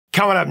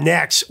Coming up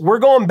next, we're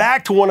going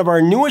back to one of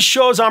our newest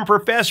shows on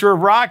Professor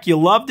of Rock. You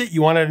loved it.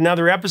 You wanted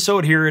another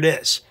episode. Here it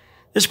is.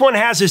 This one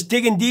has us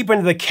digging deep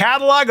into the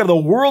catalog of the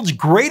world's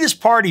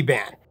greatest party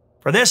band.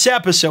 For this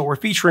episode, we're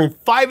featuring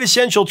 5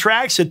 essential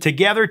tracks that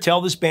together tell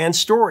this band's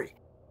story,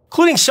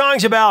 including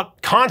songs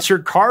about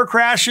concert car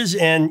crashes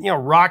and,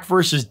 rock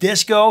versus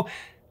disco.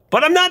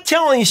 But I'm not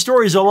telling these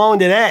stories alone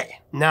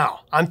today. No,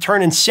 I'm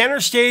turning center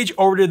stage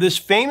over to this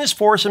famous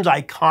foursome's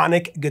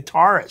iconic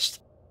guitarist.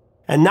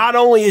 And not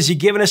only is he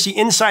giving us the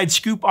inside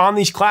scoop on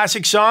these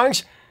classic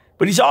songs,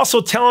 but he's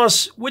also telling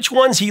us which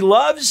ones he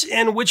loves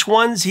and which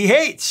ones he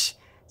hates.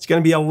 It's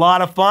going to be a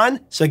lot of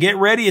fun, so get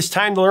ready. It's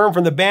time to learn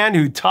from the band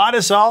who taught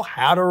us all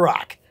how to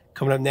rock.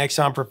 Coming up next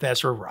on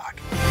Professor of Rock.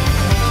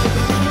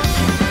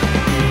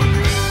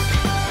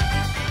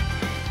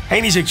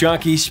 Hey, music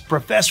junkies.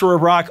 Professor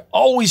of Rock,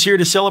 always here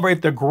to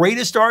celebrate the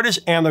greatest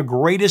artists and the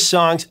greatest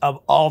songs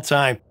of all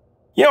time.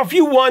 If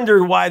you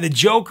wondered why the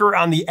Joker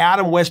on the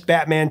Adam West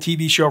Batman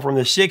TV show from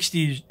the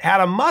 60s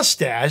had a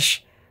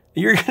mustache,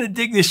 you're going to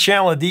dig this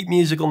channel of deep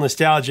musical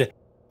nostalgia.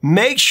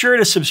 Make sure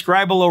to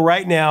subscribe below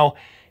right now.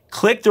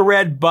 Click the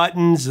red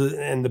buttons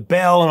and the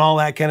bell and all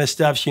that kind of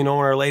stuff so you know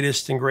when our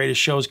latest and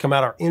greatest shows come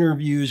out, our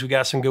interviews. We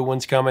got some good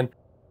ones coming.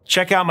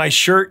 Check out my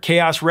shirt.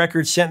 Chaos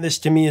Records sent this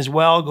to me as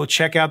well. Go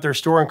check out their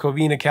store in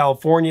Covina,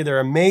 California.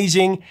 They're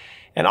amazing.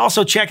 And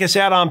also check us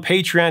out on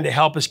Patreon to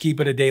help us keep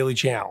it a daily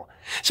channel.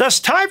 So it's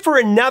time for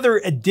another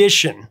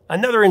edition,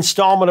 another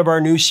installment of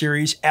our new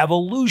series,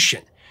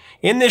 Evolution.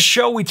 In this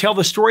show, we tell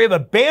the story of a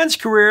band's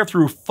career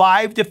through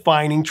 5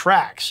 defining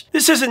tracks.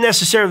 This isn't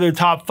necessarily the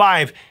top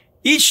 5.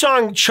 Each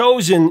song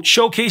chosen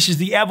showcases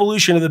the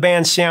evolution of the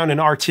band's sound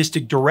and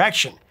artistic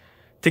direction.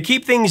 To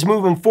keep things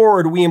moving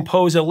forward, we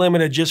impose a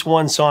limit of just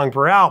 1 song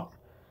per album.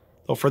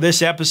 Though for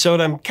this episode,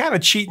 I'm kind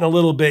of cheating a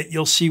little bit.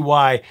 You'll see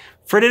why.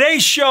 For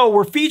today's show,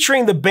 we're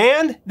featuring the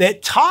band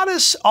that taught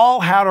us all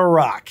how to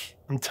rock.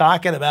 I'm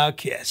talking about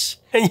Kiss.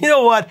 And you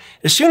know what?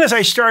 As soon as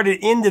I started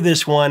into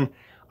this one,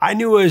 I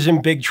knew I was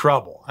in big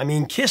trouble. I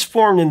mean, Kiss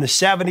formed in the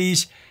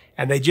 70s,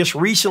 and they just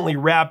recently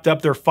wrapped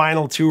up their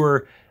final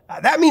tour.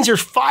 That means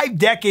there's 5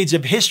 decades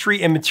of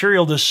history and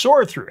material to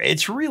sort through.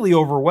 It's really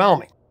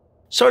overwhelming.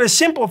 So to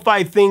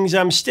simplify things,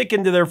 I'm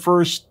sticking to their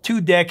first 2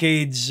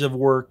 decades of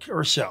work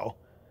or so.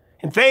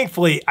 And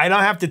thankfully, I don't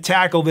have to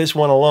tackle this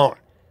one alone.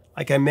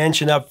 Like I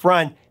mentioned up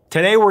front,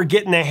 today we're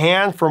getting a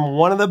hand from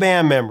one of the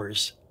band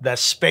members, the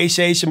Space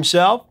Ace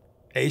himself,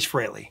 Ace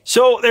Frehley.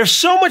 So there's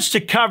so much to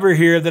cover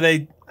here that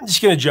I'm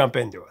just going to jump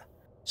into it.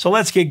 So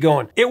let's get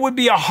going. It would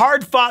be a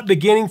hard-fought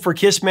beginning for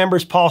Kiss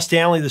members Paul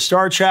Stanley, the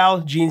Star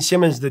Child, Gene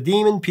Simmons, the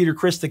Demon, Peter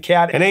Criss, the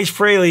Cat, and Ace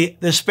Frehley,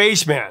 the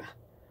Spaceman.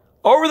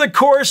 Over the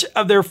course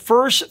of their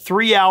first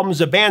 3 albums,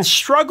 the band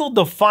struggled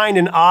to find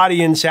an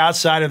audience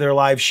outside of their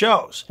live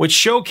shows, which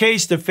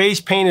showcased the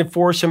face-painted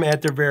foursome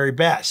at their very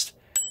best.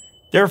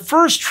 Their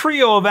first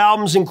trio of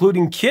albums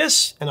including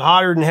Kiss and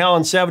Hotter Than Hell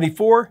in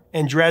 '74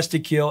 and Dressed to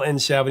Kill in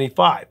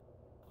 '75,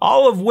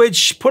 all of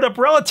which put up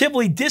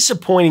relatively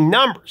disappointing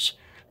numbers.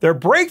 Their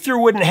breakthrough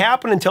wouldn't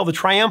happen until the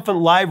triumphant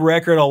live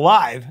record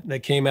Alive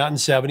that came out in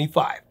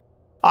 '75.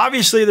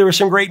 Obviously, there was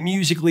some great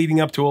music leading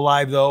up to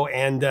Alive, though,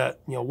 and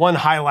one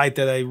highlight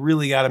that I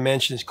really got to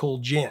mention is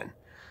Cold Gin.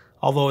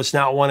 Although it's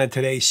not one of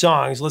today's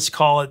songs, let's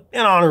call it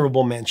an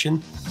honorable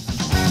mention.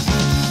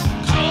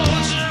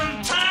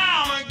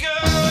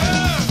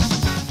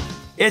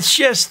 It's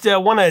just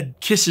one of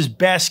Kiss's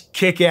best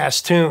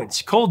kick-ass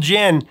tunes. Cold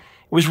Gin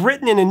was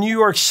written in a New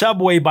York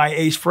subway by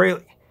Ace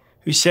Frehley,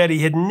 who said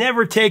he had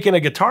never taken a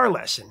guitar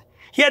lesson.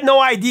 He had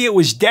no idea it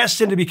was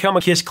destined to become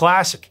a Kiss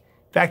classic.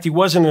 In fact, he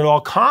wasn't at all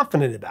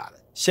confident about it.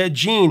 Said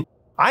Gene,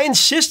 I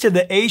insisted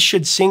that Ace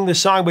should sing the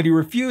song, but he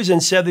refused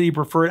and said that he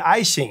preferred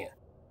I sing it.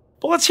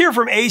 But let's hear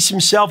from Ace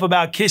himself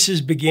about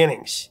Kiss's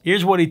beginnings.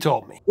 Here's what he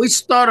told me. We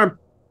started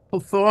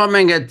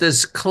performing at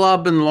this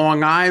club in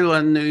Long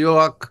Island, New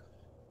York,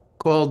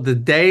 called the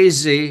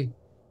Daisy.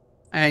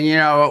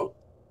 And,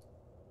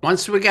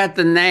 once we got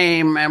the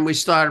name and we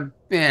started,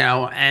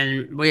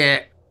 and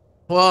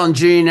Paul and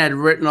Gene had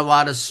written a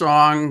lot of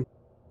songs.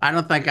 I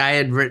don't think I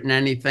had written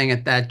anything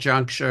at that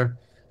juncture.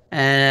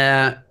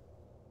 And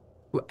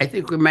I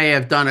think we may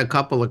have done a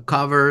couple of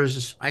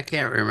covers. I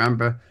can't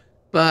remember.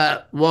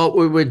 But what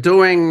we were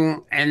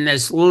doing in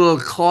this little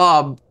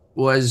club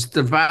was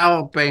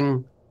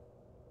developing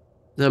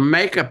the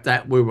makeup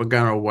that we were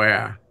going to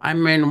wear. I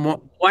mean,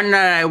 one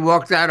night I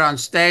walked out on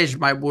stage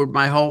with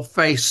my whole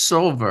face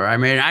silver. I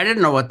mean, I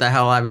didn't know what the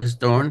hell I was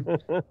doing.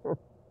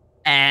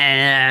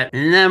 And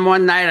then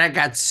one night I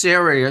got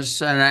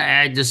serious and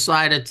I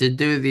decided to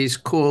do these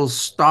cool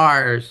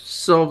stars,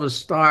 silver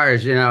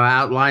stars,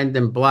 outlined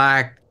in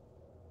black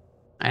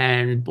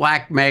and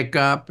black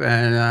makeup.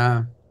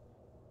 And,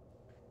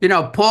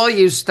 Paul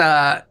used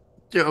to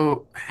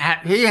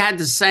he had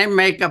the same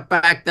makeup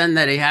back then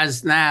that he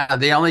has now.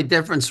 The only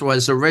difference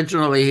was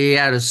originally he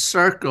had a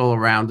circle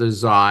around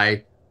his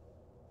eye,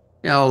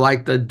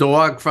 like the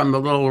dog from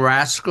the Little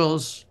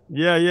Rascals.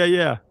 Yeah.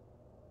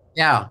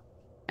 Yeah.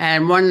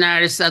 And one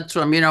night I said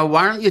to him,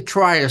 why don't you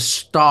try a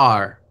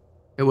star?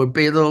 it would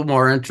be a little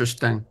more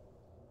interesting.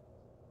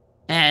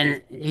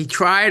 And he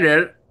tried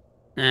it,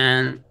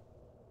 and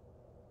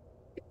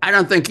I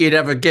don't think he'd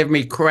ever give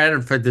me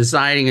credit for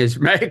designing his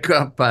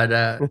makeup, but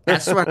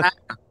that's what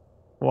happened.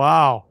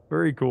 Wow,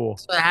 very cool.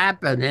 That's what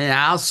happened. And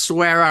I'll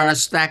swear on a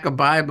stack of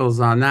Bibles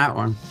on that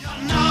one.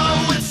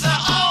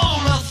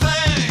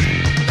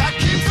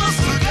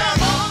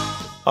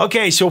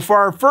 Okay, so for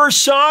our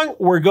first song,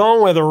 we're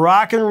going with a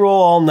Rock and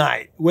Roll All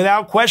Night.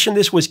 Without question,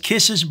 this was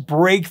Kiss's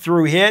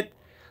breakthrough hit,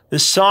 the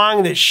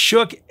song that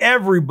shook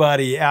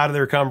everybody out of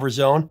their comfort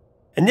zone.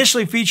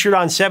 Initially featured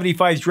on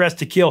 75's Dressed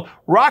to Kill,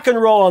 Rock and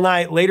Roll All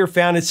Night later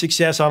found its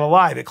success on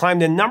Alive. It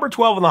climbed to number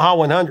 12 on the Hot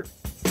 100.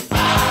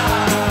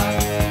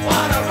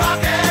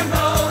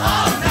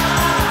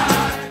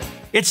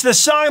 It's the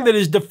song that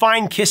has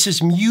defined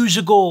Kiss's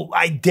musical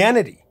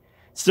identity.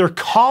 It's their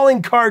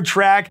calling card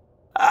track,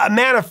 a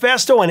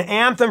manifesto, an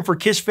anthem for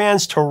Kiss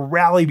fans to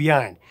rally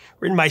behind.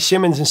 Written by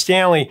Simmons and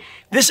Stanley,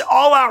 this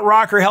all-out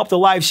rocker helped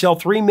Alive sell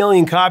 3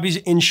 million copies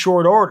in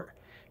short order.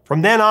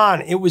 From then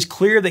on, it was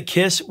clear that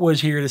Kiss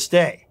was here to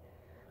stay.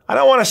 I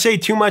don't want to say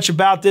too much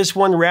about this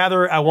one,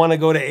 rather I want to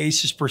go to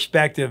Ace's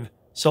perspective,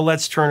 so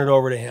let's turn it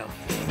over to him.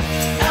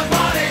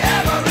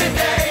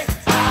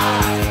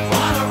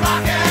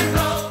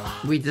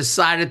 We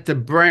decided to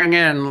bring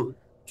in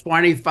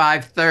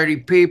 25, 30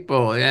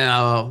 people,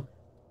 the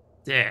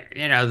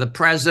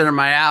president of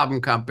my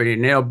album company,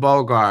 Neil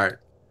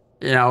Bogart,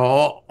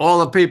 all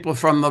the people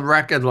from the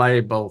record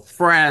label,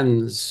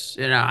 friends,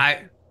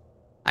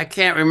 I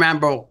can't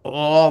remember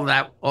all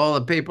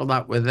the people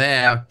that were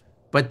there,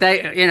 but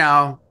they,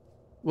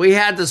 we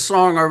had the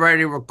song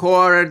already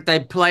recorded. They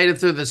played it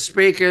through the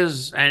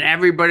speakers and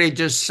everybody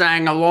just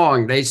sang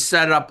along. They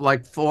set up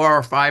like 4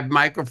 or 5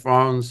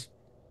 microphones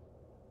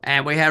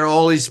and we had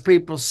all these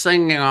people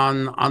singing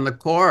on the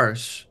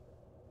chorus.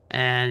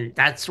 And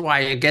that's why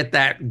you get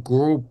that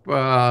group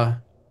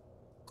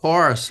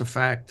chorus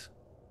effect,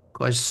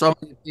 because so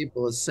many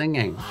people are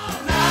singing.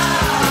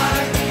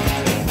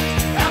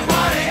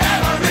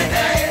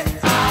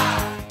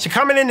 So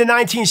coming into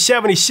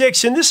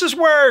 1976, and this is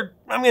where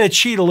I'm going to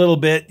cheat a little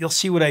bit. You'll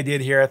see what I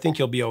did here. I think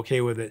you'll be okay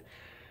with it.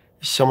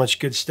 There's so much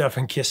good stuff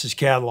in Kiss's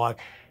catalog.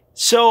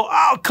 So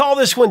I'll call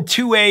this one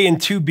 2A and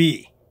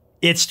 2B.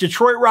 It's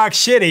Detroit Rock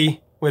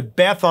City with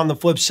Beth on the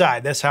flip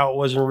side. That's how it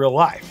was in real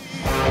life.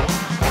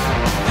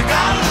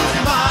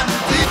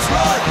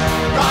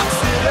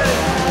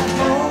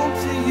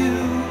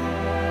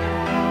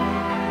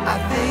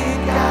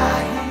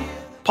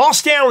 Paul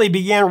Stanley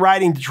began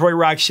writing Detroit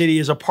Rock City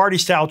as a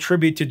party-style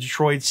tribute to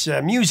Detroit's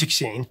music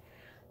scene.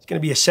 It's going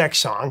to be a sex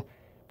song.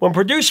 When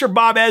producer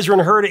Bob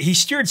Ezrin heard it, he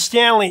steered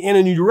Stanley in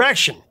a new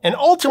direction. And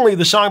ultimately,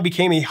 the song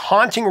became a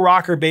haunting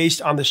rocker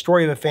based on the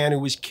story of a fan who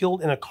was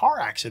killed in a car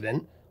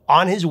accident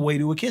on his way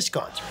to a Kiss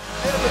concert.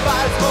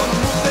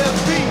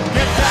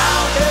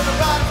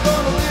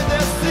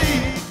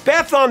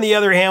 Beth, on the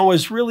other hand,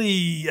 was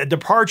really a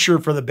departure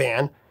for the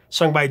band.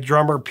 Sung by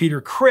drummer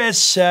Peter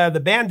Criss,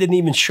 the band didn't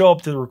even show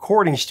up to the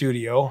recording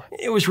studio.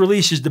 It was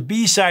released as the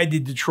B-side to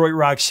Detroit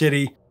Rock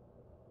City.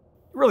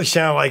 It really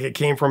sounded like it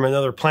came from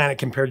another planet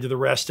compared to the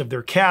rest of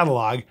their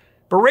catalog.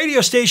 But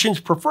radio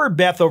stations preferred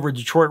Beth over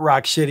Detroit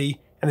Rock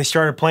City, and they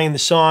started playing the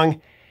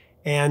song.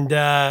 And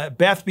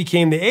Beth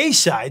became the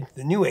A-side,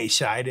 the new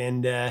A-side,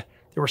 and they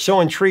were so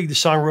intrigued the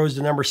song rose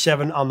to number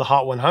 7 on the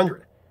Hot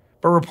 100.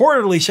 But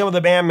reportedly, some of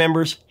the band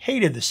members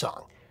hated the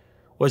song.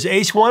 Was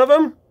Ace one of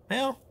them?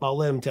 Well, I'll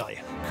let him tell you.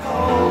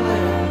 Oh,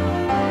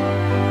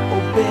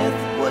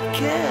 Beth, what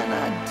can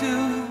I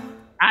do?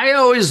 I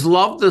always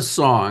loved the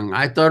song.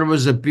 I thought it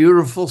was a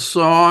beautiful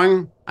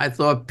song. I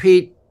thought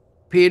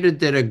Peter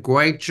did a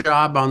great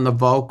job on the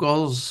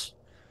vocals,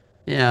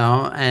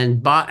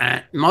 and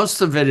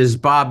most of it is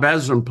Bob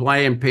Ezrin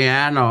playing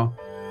piano.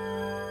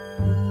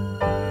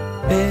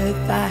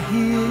 Beth, I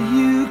hear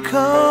you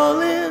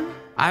calling.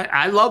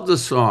 I love the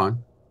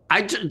song.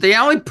 The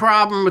only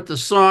problem with the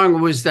song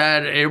was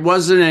that it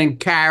wasn't in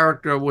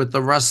character with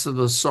the rest of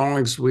the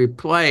songs we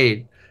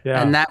played.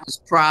 Yeah. And that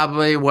was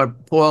probably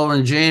what Paul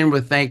and Gene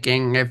were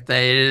thinking if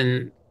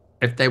they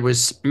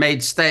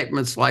made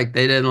statements like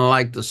they didn't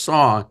like the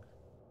song.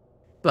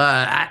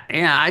 But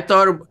I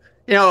thought,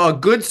 a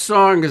good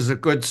song is a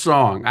good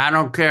song. I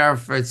don't care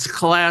if it's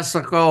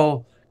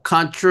classical,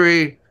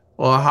 country,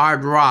 or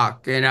hard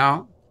rock,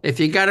 If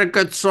you got a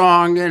good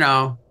song,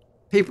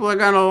 people are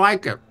going to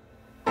like it.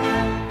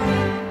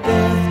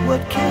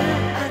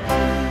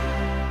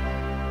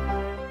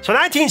 So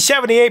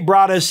 1978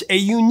 brought us a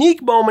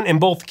unique moment in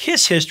both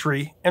Kiss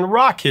history and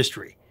rock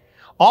history.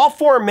 All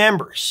 4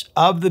 members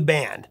of the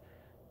band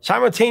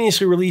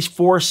simultaneously released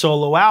 4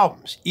 solo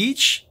albums.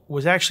 Each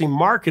was actually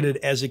marketed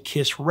as a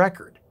Kiss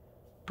record.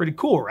 Pretty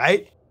cool,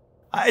 right?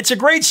 It's a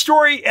great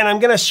story, and I'm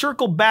going to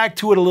circle back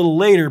to it a little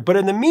later, but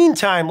in the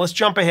meantime, let's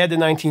jump ahead to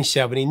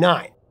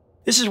 1979.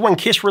 This is when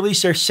Kiss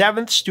released their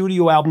 7th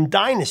studio album,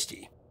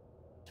 Dynasty.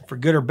 For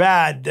good or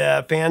bad,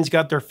 fans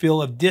got their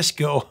fill of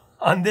disco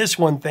on this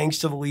one thanks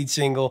to the lead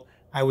single,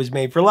 I Was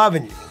Made for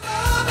Loving You.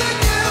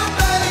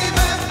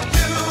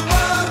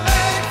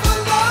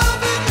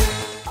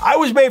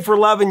 Was Made for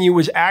Lovin' You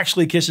was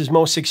actually Kiss's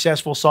most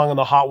successful song on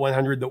the Hot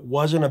 100 that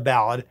wasn't a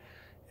ballad.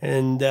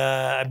 And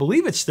I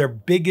believe it's their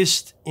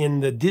biggest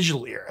in the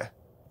digital era,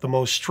 the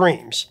most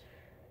streams.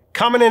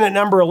 Coming in at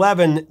number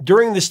 11,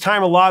 during this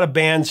time a lot of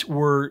bands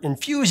were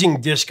infusing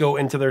disco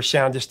into their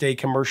sound to stay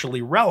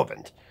commercially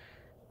relevant.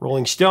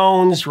 Rolling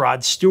Stones,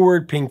 Rod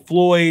Stewart, Pink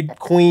Floyd,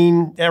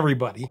 Queen,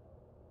 everybody.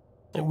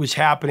 It was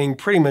happening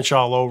pretty much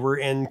all over,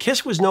 and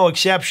Kiss was no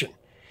exception.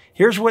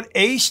 Here's what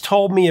Ace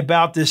told me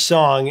about this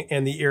song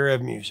and the era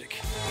of music.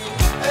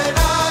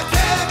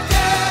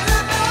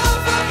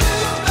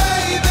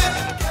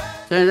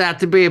 Turned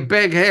out to be a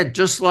big hit,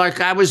 just like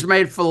I Was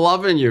Made for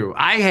Loving You.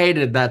 I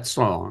hated that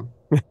song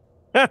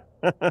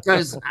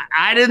because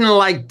I didn't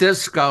like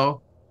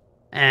disco.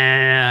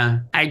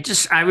 And I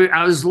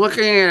was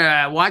looking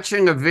at,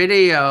 watching a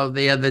video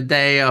the other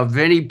day of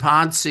Vinnie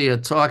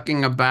Poncia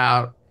talking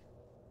about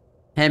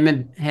him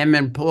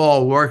and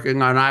Paul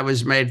working on I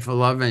Was Made for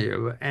Loving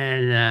You.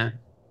 And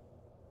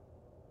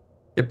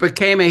it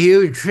became a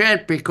huge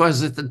hit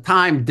because at the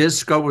time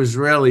disco was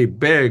really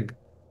big.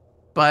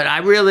 But I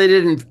really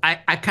didn't,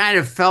 I kind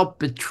of felt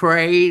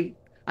betrayed.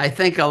 I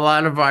think a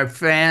lot of our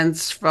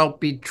fans felt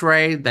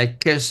betrayed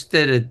that Kiss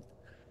did a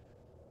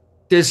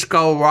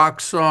disco rock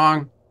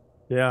song.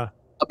 Yeah.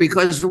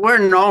 Because we're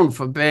known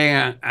for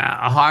being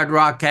a hard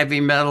rock,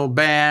 heavy metal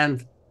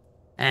band.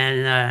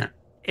 And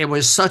it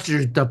was such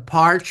a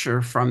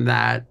departure from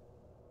that,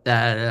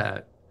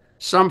 that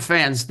some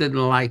fans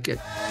didn't like it.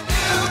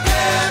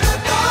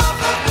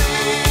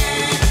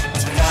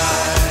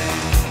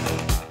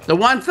 The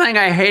one thing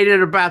I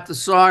hated about the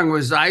song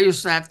was I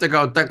used to have to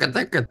go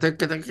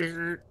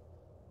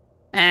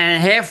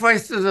and halfway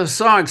through the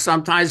song,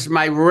 sometimes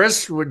my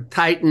wrist would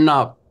tighten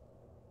up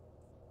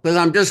because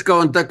I'm just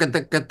going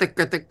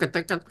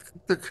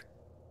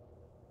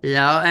you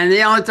know. And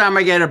the only time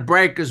I get a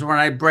break is when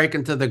I break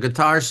into the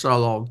guitar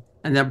solo,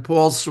 and then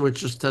Paul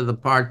switches to the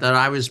part that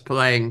I was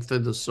playing through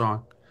the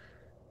song.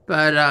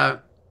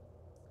 But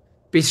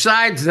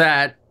besides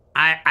that,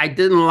 I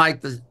didn't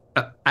like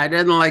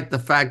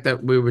the fact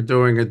that we were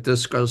doing a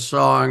disco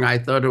song. I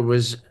thought it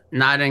was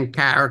not in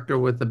character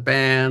with the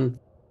band.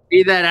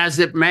 Be that as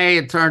it may,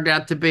 it turned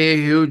out to be a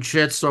huge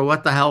hit, so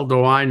what the hell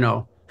do I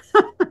know?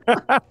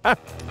 I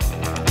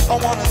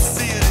wanna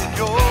see it in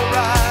your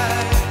eyes.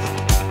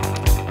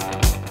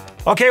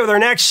 Okay, with our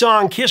next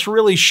song, Kiss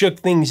really shook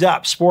things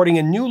up, sporting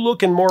a new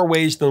look in more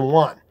ways than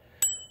one.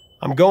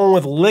 I'm going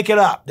with Lick It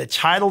Up, the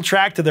title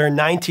track to their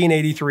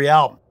 1983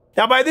 album.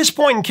 Now, by this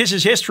point in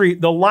Kiss's history,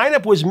 the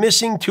lineup was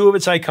missing two of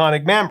its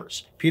iconic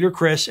members, Peter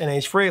Criss and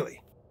Ace Frehley.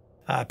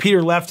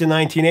 Peter left in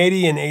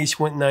 1980 and Ace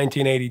went in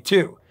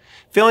 1982.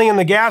 Filling in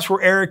the gaps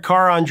were Eric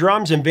Carr on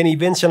drums and Vinnie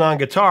Vincent on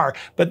guitar,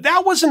 but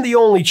that wasn't the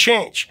only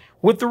change.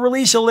 With the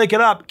release of Lick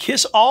It Up,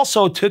 Kiss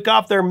also took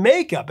off their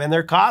makeup and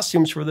their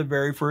costumes for the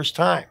very first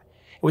time.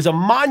 It was a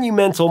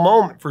monumental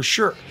moment for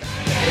sure.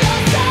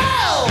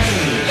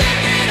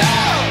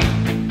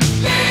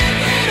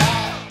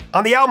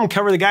 On the album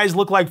cover, the guys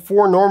look like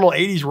four normal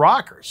 80s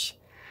rockers.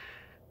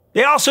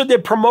 They also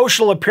did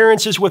promotional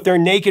appearances with their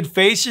naked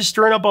faces,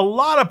 stirring up a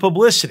lot of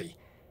publicity.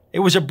 It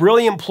was a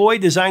brilliant ploy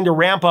designed to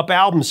ramp up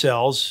album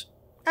sales,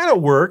 and it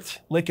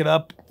worked. Lick It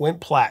Up went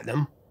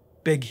platinum.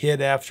 Big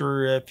hit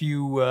after a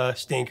few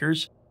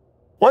stinkers.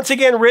 Once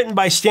again written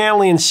by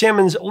Stanley and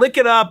Simmons, Lick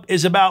It Up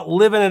is about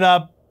living it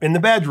up in the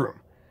bedroom.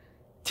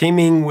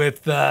 Teeming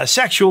with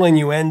sexual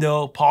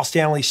innuendo, Paul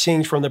Stanley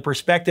sings from the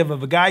perspective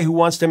of a guy who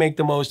wants to make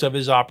the most of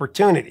his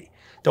opportunity.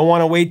 Don't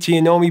want to wait till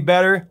you know me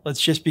better.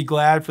 Let's just be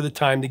glad for the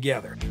time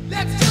together.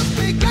 Let's just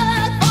be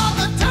glad for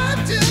the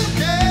time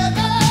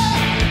together.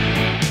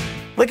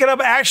 Lick It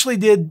Up actually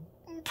did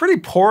pretty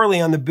poorly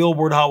on the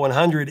Billboard Hot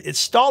 100. It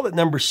stalled at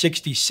number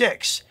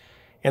 66.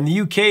 In the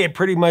UK, it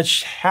pretty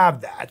much had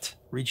that,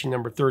 reaching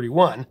number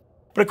 31.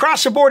 But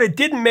across the board, it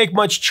didn't make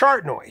much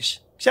chart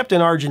noise. Except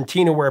in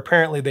Argentina, where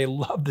apparently they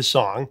loved the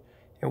song.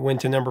 It went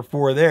to number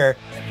 4 there.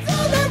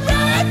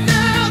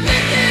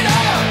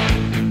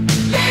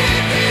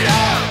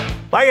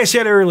 Like I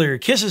said earlier,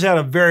 Kiss has had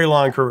a very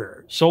long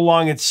career. So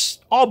long it's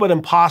all but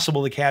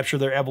impossible to capture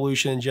their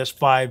evolution in just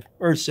 5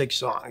 or 6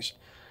 songs.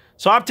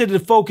 So I opted to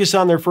focus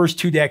on their first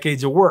 2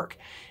 decades of work.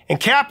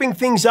 And capping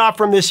things off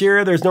from this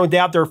era, there's no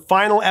doubt their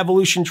final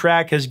evolution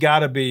track has got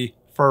to be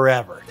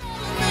Forever.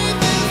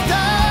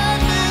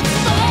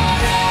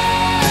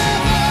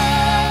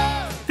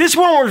 This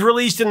one was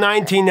released in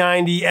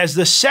 1990 as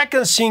the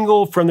second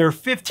single from their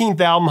 15th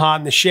album,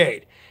 Hot in the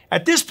Shade.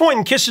 At this point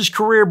in Kiss's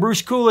career,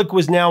 Bruce Kulick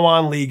was now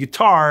on lead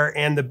guitar,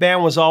 and the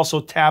band was also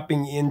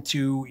tapping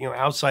into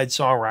outside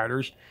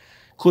songwriters,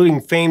 including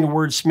famed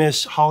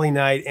wordsmiths Holly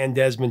Knight and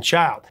Desmond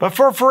Child. But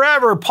for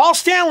Forever, Paul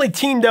Stanley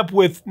teamed up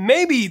with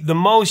maybe the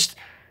most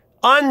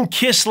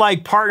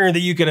un-Kiss-like partner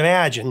that you could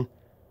imagine,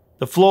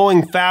 the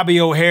flowing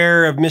Fabio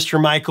hair of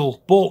Mr.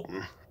 Michael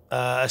Bolton.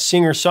 A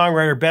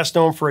singer-songwriter best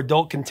known for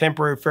adult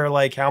contemporary fare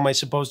like How Am I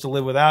Supposed to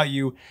Live Without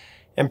You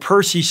and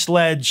Percy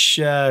Sledge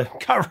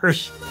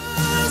covers.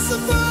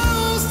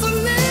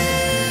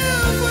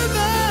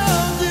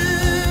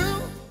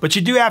 But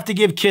you do have to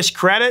give Kiss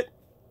credit.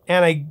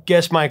 and I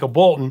guess Michael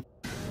Bolton.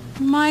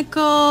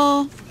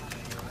 Michael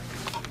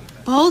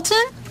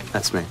Bolton?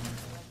 That's me.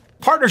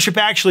 Partnership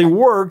actually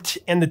worked,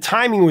 and the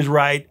timing was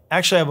right.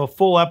 Actually, I have a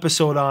full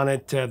episode on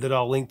it that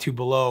I'll link to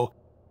below.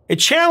 It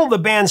channeled the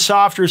band's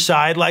softer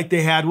side like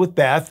they had with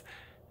Beth,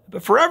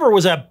 but Forever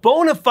was a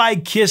bona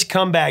fide Kiss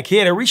comeback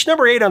hit. It reached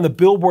number 8 on the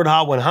Billboard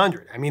Hot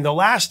 100. I mean, the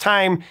last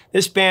time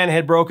this band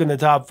had broken the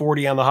top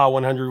 40 on the Hot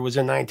 100 was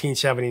in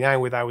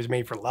 1979 with I Was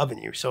Made for Lovin'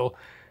 You, so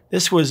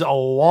this was a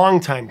long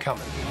time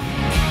coming.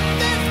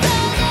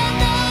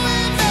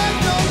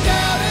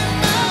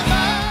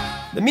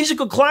 The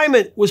musical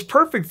climate was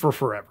perfect for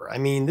Forever. I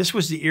mean, this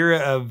was the era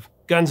of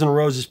Guns N'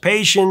 Roses'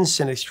 Patience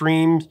and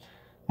Extremes,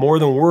 More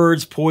Than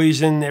Words,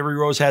 Poison, Every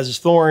Rose Has Its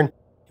Thorn, and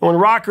when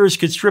rockers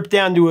could strip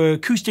down to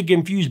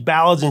acoustic-infused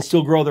ballads and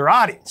still grow their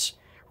audience.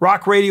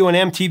 Rock radio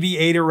and MTV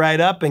ate it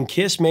right up, and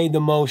Kiss made the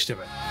most of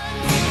it.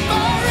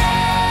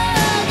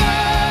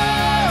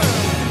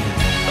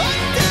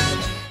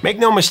 Make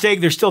no mistake,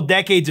 there's still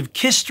decades of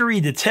Kiss-tory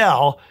to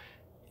tell.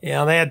 You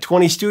know, they had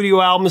 20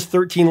 studio albums,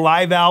 13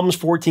 live albums,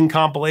 14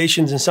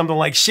 compilations, and something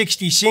like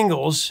 60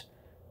 singles.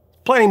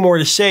 Plenty more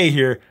to say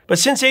here, but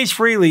since Ace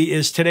Frehley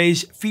is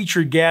today's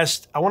featured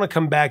guest, I want to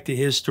come back to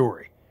his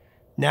story.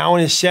 Now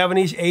in his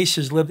 70s, Ace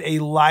has lived a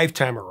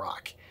lifetime of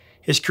rock.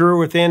 His career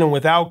within and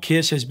without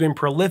Kiss has been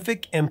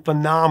prolific and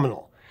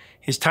phenomenal.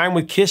 His time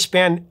with Kiss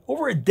spanned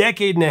over a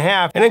decade and a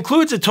half and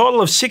includes a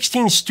total of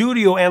 16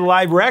 studio and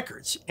live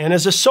records. And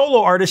as a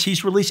solo artist,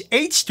 he's released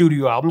 8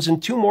 studio albums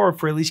and 2 more of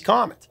Frehley's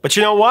comments. But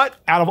you know what?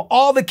 Out of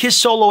all the Kiss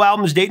solo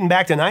albums dating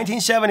back to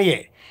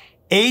 1978,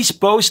 Ace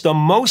boasts the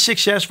most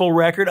successful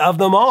record of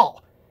them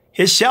all.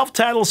 His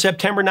self-titled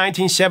September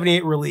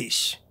 1978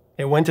 release.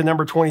 It went to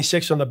number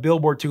 26 on the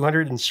Billboard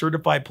 200 and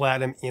certified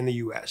platinum in the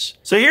US.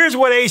 So here's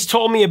what Ace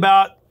told me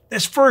about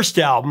this first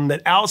album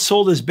that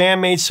outsold his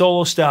bandmate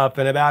solo stuff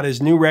and about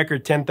his new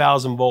record,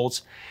 10,000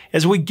 Volts.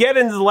 As we get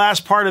into the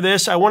last part of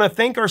this, I want to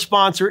thank our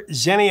sponsor,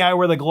 Zenni. I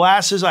wear the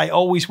glasses I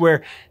always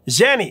wear.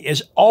 Zenni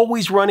is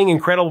always running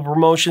incredible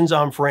promotions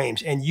on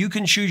frames, and you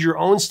can choose your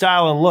own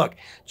style and look.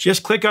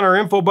 Just click on our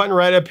info button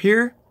right up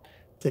here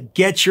to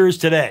get yours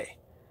today.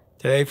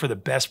 Today for the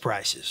best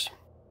prices.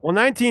 Well,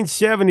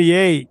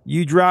 1978,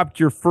 you dropped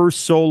your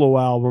first solo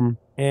album,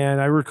 and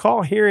I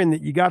recall hearing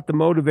that you got the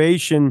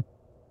motivation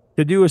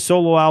to do a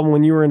solo album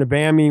when you were in a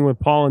band meeting with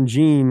Paul and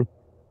Gene,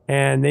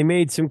 and they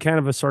made some kind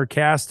of a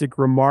sarcastic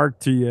remark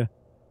to you.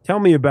 Tell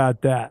me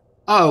about that.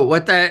 Oh,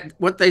 what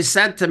they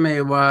said to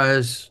me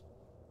was,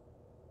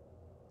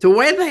 the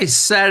way they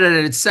said it,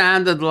 it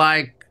sounded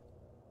like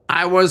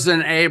I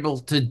wasn't able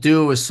to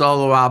do a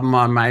solo album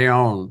on my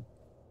own.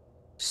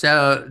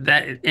 So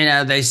that, you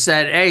know, they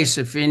said, Ace,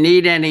 if you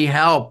need any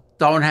help,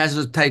 don't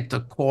hesitate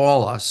to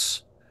call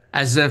us,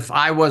 as if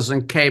I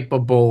wasn't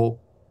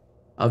capable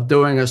of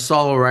doing a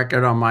solo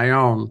record on my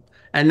own.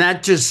 And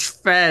that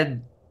just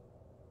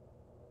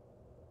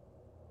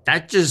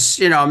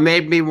you know,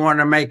 made me want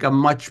to make a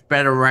much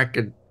better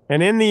record.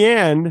 And in the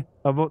end,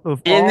 all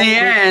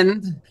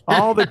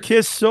the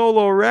Kiss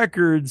solo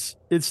records,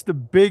 it's the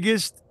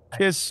biggest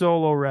Kiss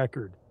solo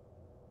record.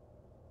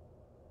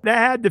 That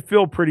had to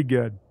feel pretty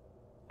good.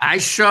 I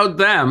showed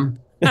them.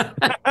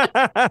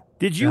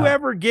 Did you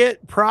ever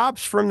get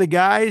props from the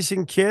guys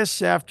in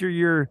Kiss after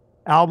your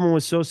album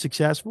was so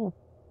successful?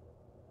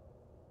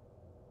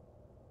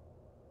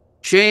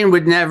 Gene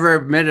would never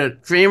admit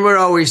it. Gene would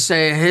always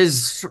say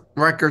his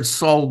record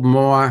sold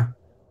more.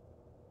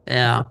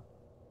 Yeah.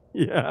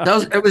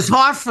 Yeah. It was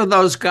hard for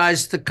those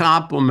guys to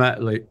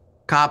compliment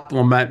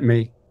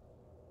me.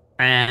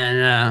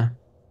 And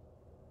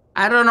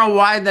I don't know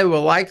why they were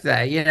like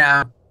that, you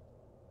know.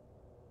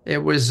 It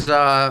was,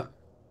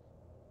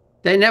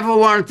 they never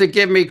wanted to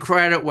give me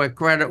credit where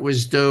credit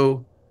was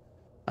due.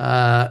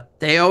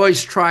 They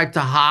always tried to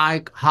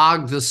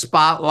hog the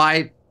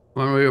spotlight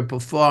when we were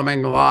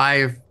performing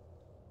live.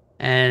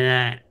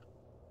 And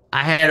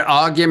I had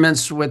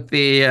arguments with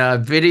the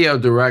video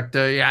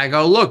director. I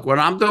go, look, when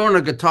I'm doing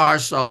a guitar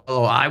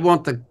solo, I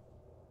want the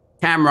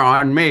camera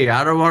on me.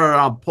 I don't want it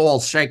on Paul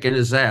shaking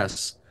his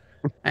ass.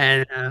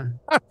 And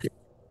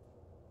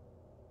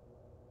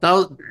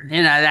those,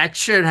 you know, that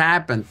shit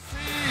happened.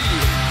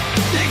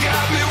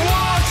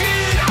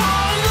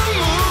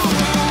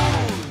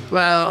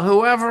 Well,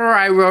 whoever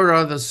I wrote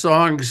other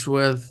songs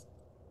with,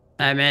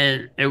 I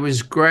mean, it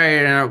was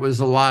great and it was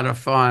a lot of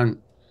fun.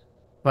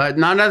 But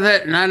none of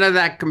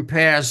that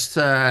compares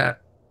to,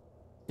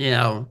 you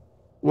know,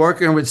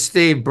 working with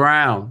Steve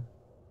Brown,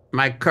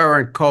 my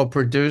current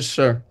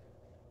co-producer.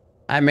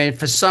 I mean,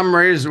 for some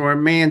reason,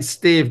 when me and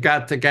Steve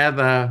got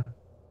together,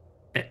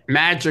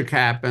 magic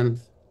happened.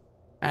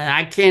 And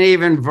I can't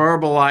even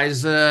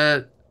verbalize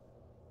it.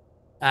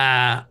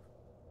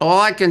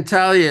 All I can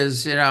tell you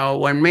is, you know,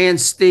 when me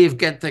and Steve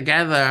get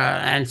together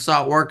and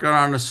start working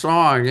on a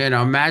song, you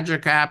know,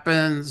 magic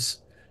happens.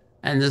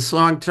 And the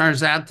song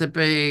turns out to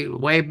be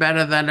way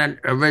better than it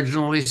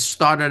originally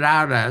started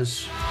out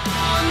as.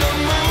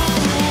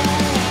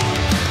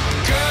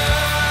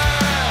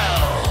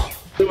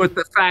 with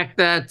the fact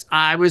that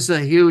I was a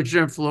huge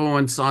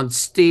influence on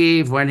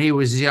Steve when he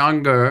was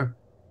younger.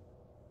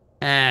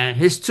 And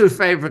his two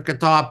favorite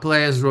guitar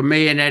players were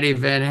me and Eddie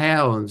Van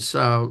Halen.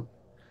 So,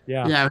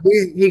 Yeah.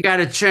 he got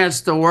a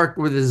chance to work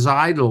with his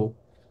idol.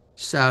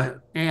 So,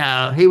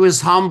 he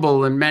was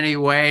humble in many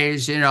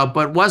ways,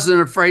 but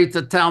wasn't afraid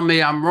to tell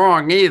me I'm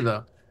wrong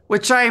either,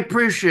 which I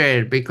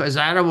appreciated because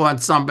I don't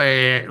want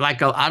somebody I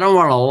don't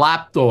want a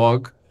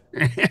lapdog.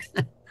 You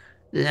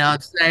know what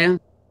I'm saying?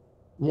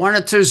 One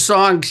or two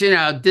songs,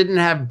 didn't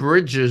have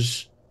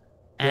bridges.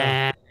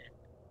 And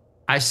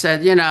I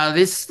said,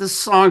 the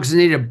songs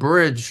need a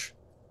bridge.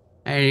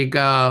 And he'd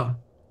go,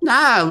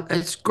 no,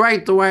 it's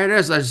great the way it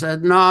is. I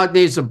said, no, it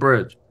needs a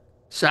bridge.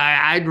 So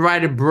I'd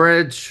write a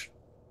bridge,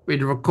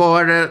 we'd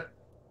record it.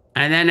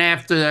 And then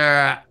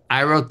after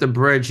I wrote the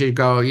bridge, he'd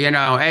go,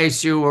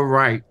 Ace, you were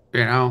right,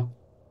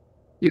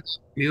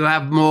 You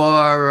have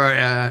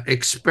more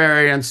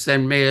experience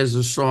than me as a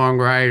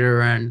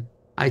songwriter, and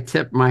I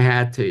tip my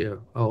hat to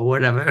you, or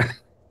whatever.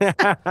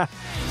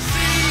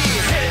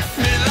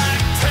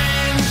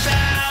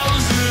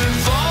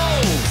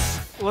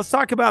 Let's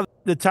talk about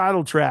the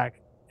title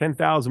track,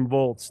 10,000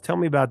 Volts. Tell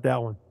me about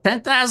that one.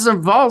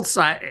 10,000 Volts,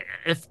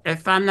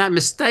 if I'm not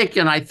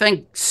mistaken, I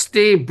think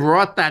Steve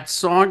brought that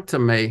song to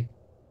me.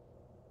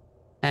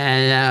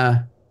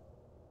 And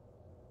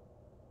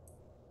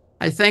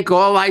I think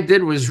all I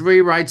did was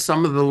rewrite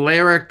some of the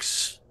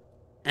lyrics,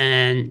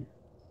 and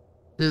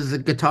there's the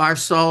guitar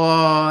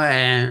solo,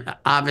 and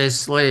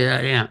obviously,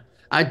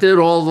 I did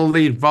all the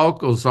lead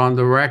vocals on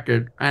the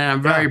record, and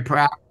I'm very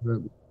proud of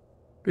them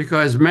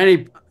because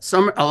a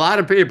lot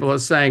of people are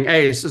saying,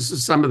 Ace, this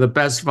is some of the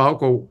best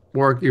vocal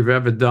work you've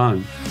ever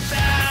done.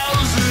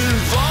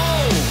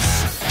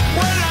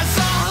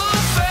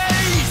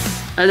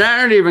 And I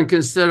don't even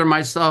consider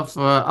myself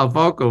a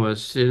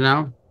vocalist,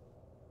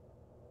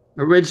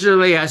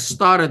 Originally, I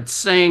started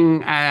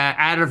singing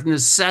out of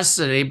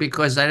necessity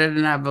because I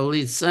didn't have a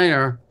lead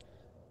singer.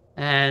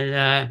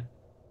 And,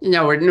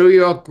 with New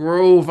York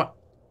Groove,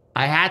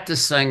 I had to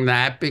sing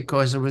that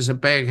because it was a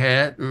big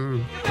hit.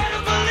 And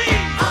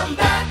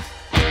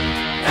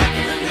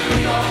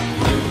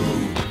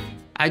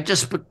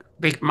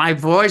my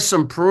voice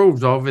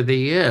improved over the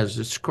years.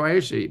 It's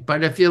crazy.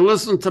 But if you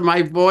listen to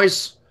my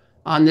voice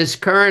on this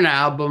current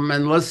album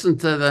and listen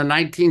to the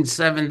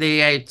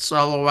 1978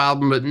 solo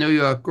album with New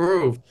York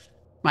Groove,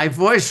 my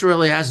voice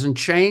really hasn't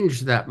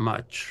changed that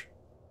much.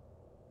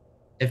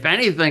 If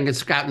anything,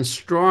 it's gotten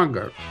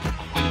stronger.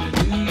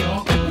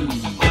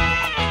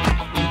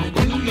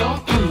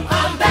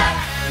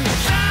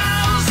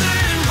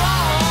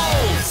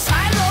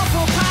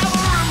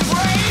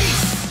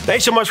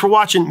 Thanks so much for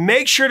watching.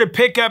 Make sure to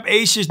pick up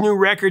Ace's new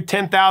record,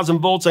 10,000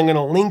 Volts. I'm going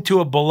to link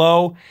to it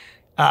below.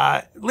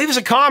 Leave us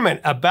a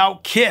comment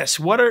about Kiss.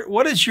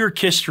 What is your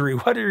history?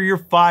 What are your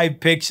 5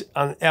 picks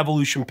on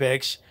Evolution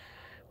picks?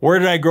 Where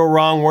did I go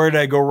wrong? Where did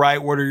I go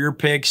right? What are your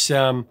picks?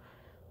 What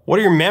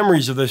are your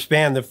memories of this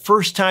band? The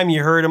first time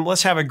you heard them?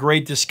 Let's have a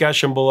great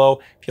discussion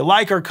below. If you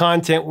like our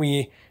content,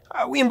 we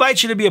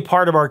invite you to be a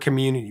part of our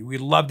community.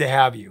 We'd love to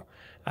have you.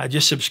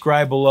 Just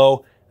subscribe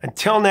below.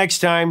 Until next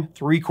time,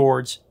 3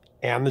 chords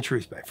and the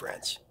truth, my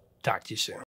friends. Talk to you soon.